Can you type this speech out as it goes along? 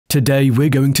Today we're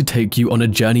going to take you on a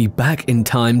journey back in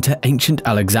time to ancient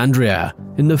Alexandria.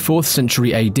 In the 4th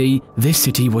century AD, this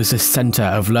city was a center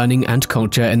of learning and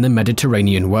culture in the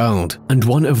Mediterranean world, and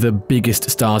one of the biggest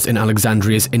stars in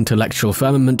Alexandria's intellectual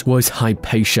firmament was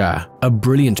Hypatia, a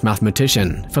brilliant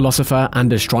mathematician, philosopher,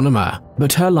 and astronomer.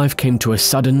 But her life came to a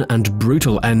sudden and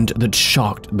brutal end that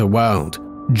shocked the world.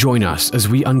 Join us as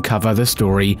we uncover the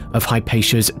story of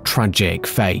Hypatia's tragic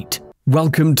fate.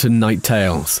 Welcome to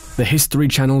Nighttalez, the history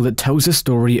channel that tells a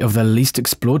story of the least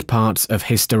explored parts of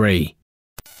history.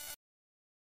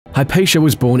 Hypatia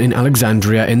was born in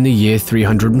Alexandria in the year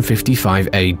 355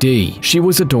 AD. She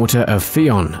was a daughter of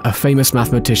Theon, a famous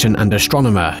mathematician and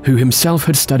astronomer, who himself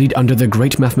had studied under the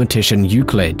great mathematician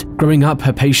Euclid. Growing up,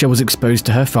 Hypatia was exposed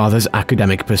to her father's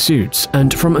academic pursuits,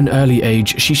 and from an early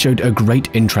age she showed a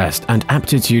great interest and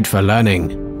aptitude for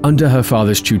learning. Under her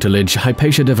father's tutelage,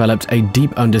 Hypatia developed a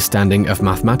deep understanding of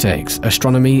mathematics,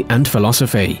 astronomy, and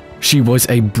philosophy. She was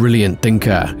a brilliant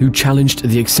thinker who challenged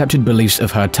the accepted beliefs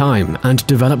of her time and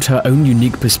developed her own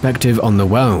unique perspective on the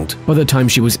world. By the time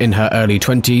she was in her early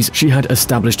 20s, she had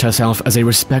established herself as a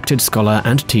respected scholar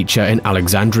and teacher in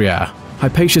Alexandria.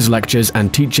 Hypatia's lectures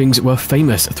and teachings were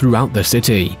famous throughout the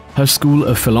city. Her school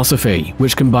of philosophy,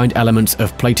 which combined elements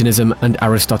of Platonism and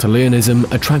Aristotelianism,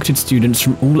 attracted students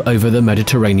from all over the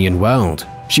Mediterranean world.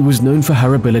 She was known for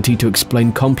her ability to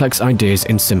explain complex ideas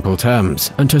in simple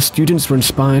terms, and her students were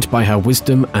inspired by her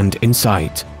wisdom and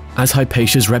insight. As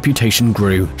Hypatia's reputation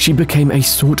grew, she became a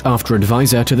sought-after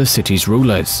advisor to the city's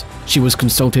rulers. She was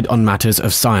consulted on matters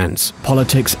of science,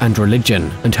 politics, and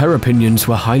religion, and her opinions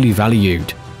were highly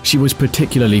valued. She was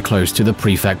particularly close to the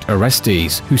prefect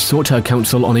Orestes, who sought her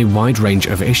counsel on a wide range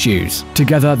of issues.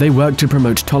 Together, they worked to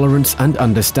promote tolerance and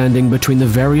understanding between the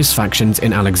various factions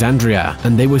in Alexandria,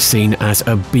 and they were seen as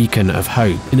a beacon of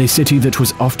hope in a city that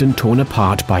was often torn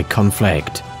apart by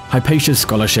conflict. Hypatia's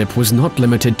scholarship was not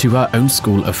limited to her own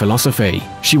school of philosophy.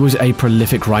 She was a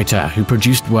prolific writer who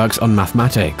produced works on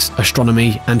mathematics,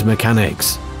 astronomy, and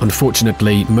mechanics.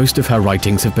 Unfortunately, most of her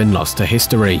writings have been lost to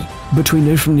history, but we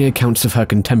know from the accounts of her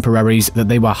contemporaries that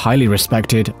they were highly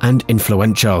respected and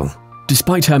influential.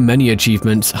 Despite her many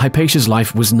achievements, Hypatia's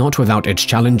life was not without its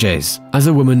challenges. As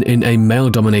a woman in a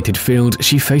male-dominated field,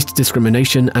 she faced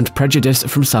discrimination and prejudice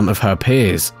from some of her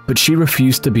peers, but she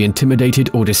refused to be intimidated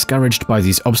or discouraged by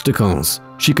these obstacles.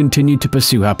 She continued to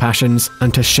pursue her passions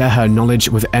and to share her knowledge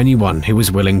with anyone who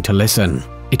was willing to listen.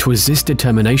 It was this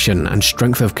determination and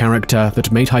strength of character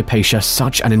that made Hypatia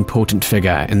such an important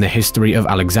figure in the history of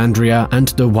Alexandria and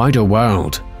the wider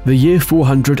world. The year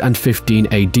 415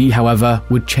 AD, however,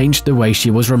 would change the way she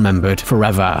was remembered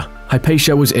forever.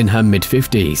 Hypatia was in her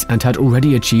mid-50s and had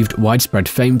already achieved widespread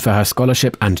fame for her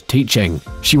scholarship and teaching.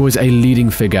 She was a leading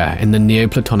figure in the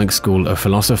Neoplatonic school of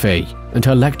philosophy, and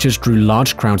her lectures drew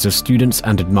large crowds of students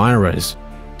and admirers.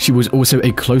 She was also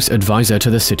a close advisor to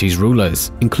the city's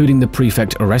rulers, including the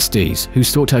prefect Orestes, who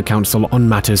sought her counsel on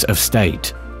matters of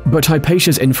state. But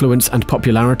Hypatia's influence and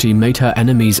popularity made her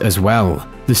enemies as well.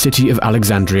 The city of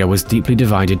Alexandria was deeply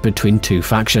divided between two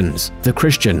factions: the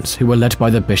Christians, who were led by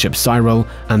the bishop Cyril,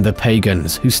 and the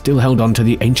pagans, who still held on to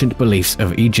the ancient beliefs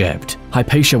of Egypt.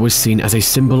 Hypatia was seen as a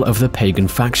symbol of the pagan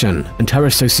faction, and her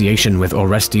association with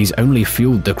Orestes only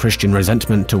fueled the Christian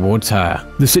resentment towards her.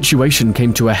 The situation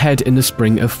came to a head in the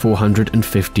spring of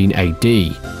 415 AD.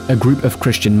 A group of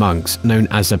Christian monks, known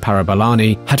as the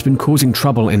Parabolani, had been causing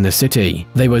trouble in the city.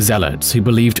 They were zealots who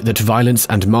believed that violence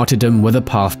and martyrdom were the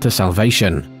path to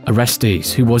salvation.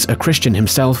 Orestes, who was a Christian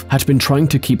himself, had been trying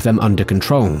to keep them under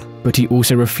control, but he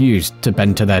also refused to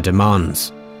bend to their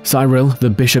demands. Cyril, the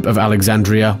bishop of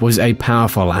Alexandria, was a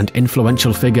powerful and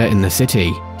influential figure in the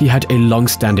city. He had a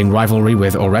long-standing rivalry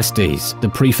with Orestes, the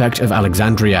prefect of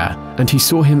Alexandria, and he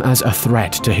saw him as a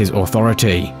threat to his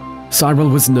authority. Cyril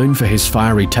was known for his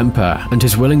fiery temper and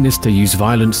his willingness to use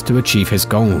violence to achieve his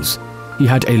goals. He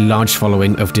had a large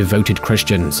following of devoted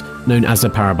Christians, known as the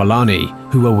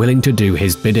Parabolani, who were willing to do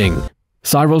his bidding.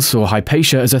 Cyril saw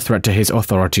Hypatia as a threat to his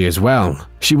authority as well.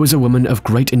 She was a woman of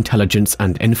great intelligence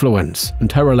and influence,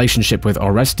 and her relationship with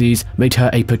Orestes made her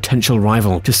a potential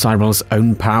rival to Cyril's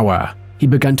own power. He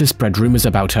began to spread rumors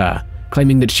about her,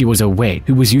 claiming that she was a witch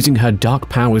who was using her dark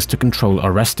powers to control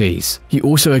Orestes. He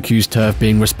also accused her of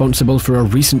being responsible for a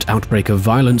recent outbreak of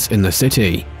violence in the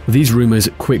city. These rumors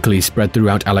quickly spread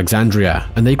throughout Alexandria,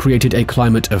 and they created a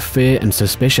climate of fear and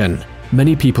suspicion.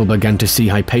 Many people began to see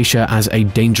Hypatia as a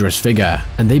dangerous figure,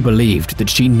 and they believed that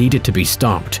she needed to be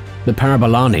stopped. The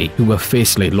Parabolani, who were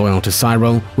fiercely loyal to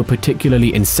Cyril, were particularly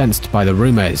incensed by the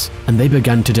rumors, and they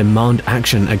began to demand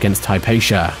action against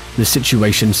Hypatia. The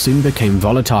situation soon became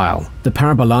volatile. The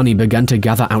Parabolani began to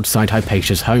gather outside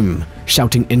Hypatia's home,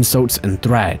 shouting insults and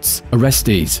threats.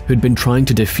 Orestes, who'd been trying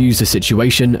to defuse the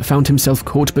situation, found himself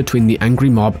caught between the angry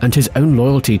mob and his own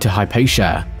loyalty to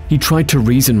Hypatia. He tried to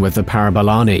reason with the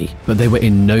Parabolani, but they were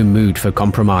in no mood for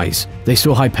compromise. They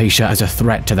saw Hypatia as a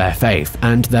threat to their faith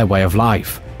and their way of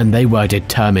life, and they were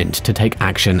determined to take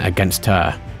action against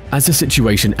her. As the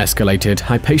situation escalated,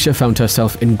 Hypatia found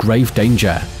herself in grave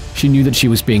danger. She knew that she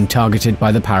was being targeted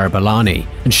by the Parabolani,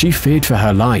 and she feared for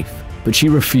her life, but she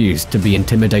refused to be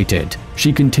intimidated.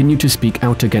 She continued to speak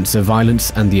out against the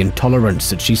violence and the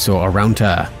intolerance that she saw around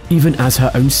her, even as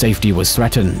her own safety was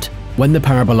threatened. When the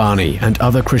Parabolani and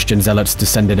other Christian zealots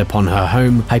descended upon her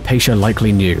home, Hypatia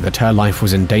likely knew that her life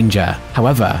was in danger.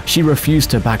 However, she refused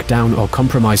to back down or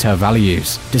compromise her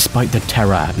values. Despite the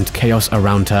terror and chaos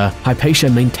around her, Hypatia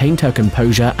maintained her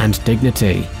composure and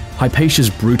dignity. Hypatia's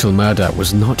brutal murder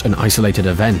was not an isolated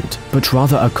event, but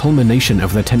rather a culmination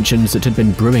of the tensions that had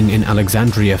been brewing in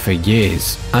Alexandria for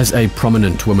years. As a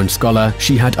prominent woman scholar,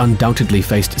 she had undoubtedly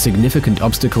faced significant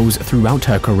obstacles throughout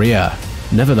her career.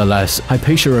 Nevertheless,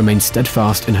 Hypatia remained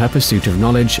steadfast in her pursuit of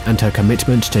knowledge and her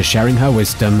commitment to sharing her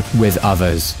wisdom with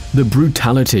others. The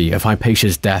brutality of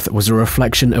Hypatia's death was a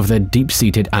reflection of the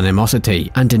deep-seated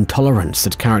animosity and intolerance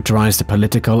that characterized the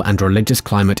political and religious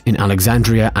climate in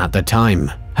Alexandria at the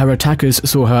time. Her attackers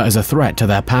saw her as a threat to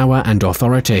their power and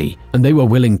authority, and they were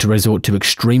willing to resort to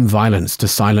extreme violence to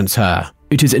silence her.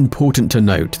 It is important to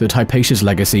note that Hypatia's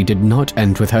legacy did not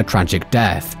end with her tragic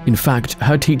death. In fact,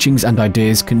 her teachings and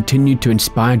ideas continued to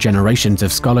inspire generations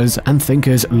of scholars and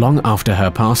thinkers long after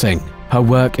her passing. Her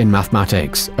work in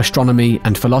mathematics, astronomy,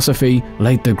 and philosophy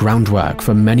laid the groundwork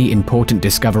for many important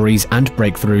discoveries and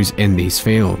breakthroughs in these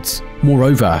fields.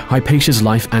 Moreover, Hypatia's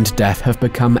life and death have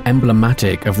become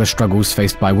emblematic of the struggles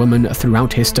faced by women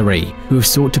throughout history, who have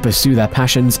sought to pursue their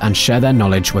passions and share their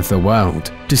knowledge with the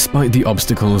world. Despite the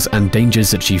obstacles and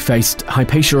dangers that she faced,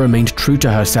 Hypatia remained true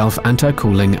to herself and her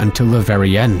calling until the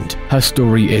very end. Her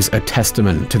story is a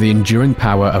testament to the enduring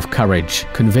power of courage,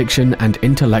 conviction, and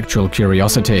intellectual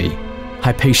curiosity.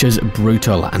 Hypatia's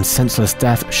brutal and senseless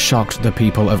death shocked the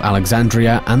people of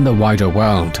Alexandria and the wider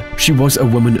world. She was a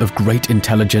woman of great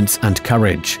intelligence and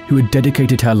courage, who had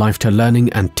dedicated her life to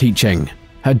learning and teaching.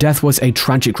 Her death was a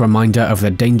tragic reminder of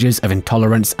the dangers of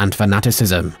intolerance and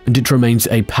fanaticism, and it remains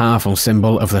a powerful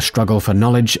symbol of the struggle for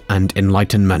knowledge and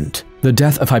enlightenment. The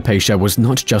death of Hypatia was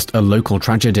not just a local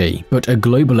tragedy, but a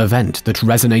global event that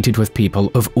resonated with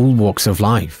people of all walks of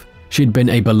life. She'd been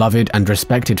a beloved and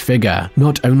respected figure,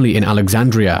 not only in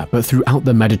Alexandria, but throughout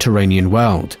the Mediterranean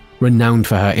world, renowned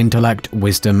for her intellect,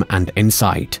 wisdom, and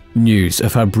insight. News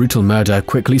of her brutal murder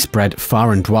quickly spread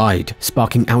far and wide,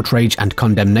 sparking outrage and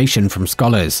condemnation from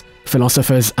scholars,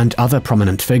 philosophers, and other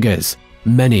prominent figures.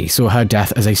 Many saw her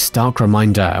death as a stark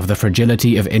reminder of the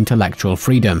fragility of intellectual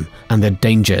freedom and the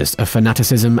dangers of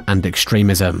fanaticism and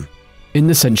extremism. In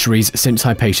the centuries since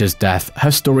Hypatia's death,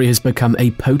 her story has become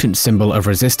a potent symbol of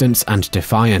resistance and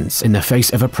defiance in the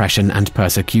face of oppression and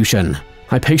persecution.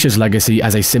 Hypatia's legacy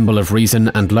as a symbol of reason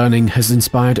and learning has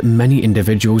inspired many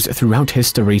individuals throughout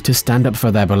history to stand up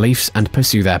for their beliefs and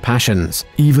pursue their passions,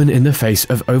 even in the face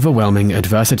of overwhelming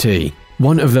adversity.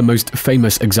 One of the most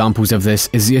famous examples of this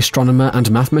is the astronomer and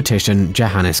mathematician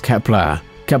Johannes Kepler.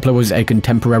 Kepler was a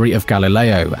contemporary of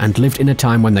Galileo and lived in a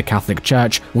time when the Catholic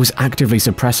Church was actively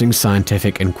suppressing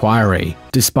scientific inquiry.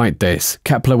 Despite this,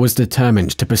 Kepler was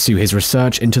determined to pursue his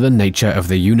research into the nature of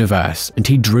the universe, and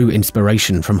he drew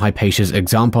inspiration from Hypatia's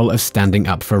example of standing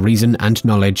up for reason and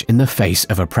knowledge in the face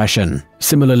of oppression.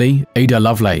 Similarly, Ada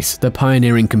Lovelace, the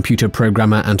pioneering computer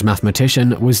programmer and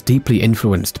mathematician, was deeply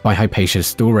influenced by Hypatia's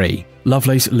story.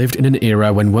 Lovelace lived in an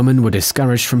era when women were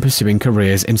discouraged from pursuing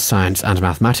careers in science and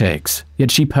mathematics, yet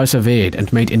she persevered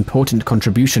and made important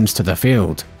contributions to the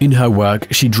field. In her work,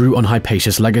 she drew on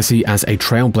Hypatia's legacy as a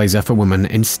trailblazer for women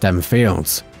in STEM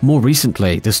fields. More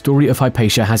recently, the story of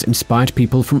Hypatia has inspired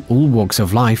people from all walks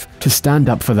of life to stand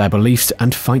up for their beliefs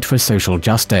and fight for social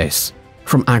justice.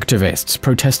 From activists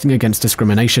protesting against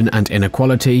discrimination and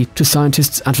inequality to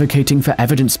scientists advocating for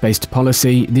evidence-based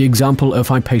policy, the example of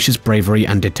Hypatia's bravery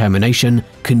and determination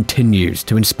continues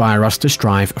to inspire us to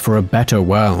strive for a better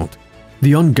world.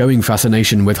 The ongoing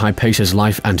fascination with Hypatia's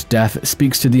life and death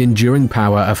speaks to the enduring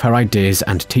power of her ideas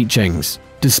and teachings.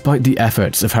 Despite the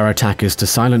efforts of her attackers to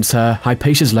silence her,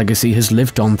 Hypatia's legacy has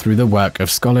lived on through the work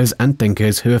of scholars and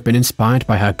thinkers who have been inspired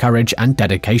by her courage and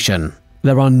dedication.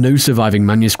 There are no surviving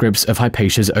manuscripts of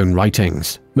Hypatia's own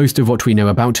writings. Most of what we know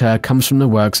about her comes from the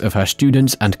works of her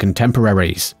students and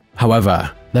contemporaries. However,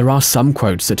 there are some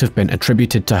quotes that have been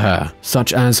attributed to her,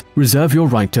 such as, "Reserve your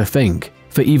right to think,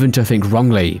 for even to think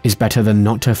wrongly is better than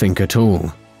not to think at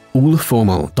all." All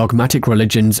formal, dogmatic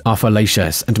religions are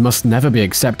fallacious and must never be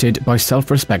accepted by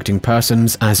self-respecting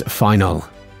persons as final.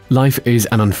 Life is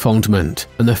an unfoldment,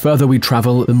 and the further we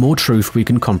travel, the more truth we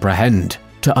can comprehend.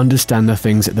 To understand the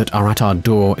things that are at our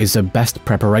door is the best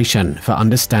preparation for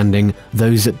understanding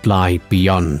those that lie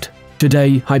beyond.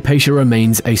 Today, Hypatia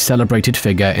remains a celebrated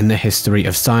figure in the history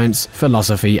of science,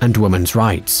 philosophy, and women's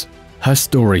rights. Her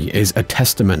story is a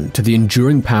testament to the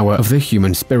enduring power of the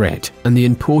human spirit and the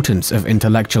importance of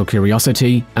intellectual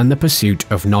curiosity and the pursuit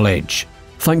of knowledge.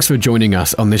 Thanks for joining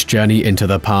us on this journey into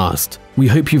the past. We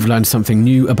hope you've learned something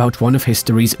new about one of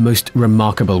history's most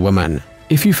remarkable women.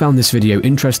 If you found this video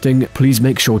interesting, please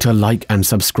make sure to like and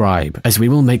subscribe, as we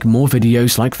will make more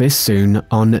videos like this soon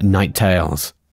on Nighttalez.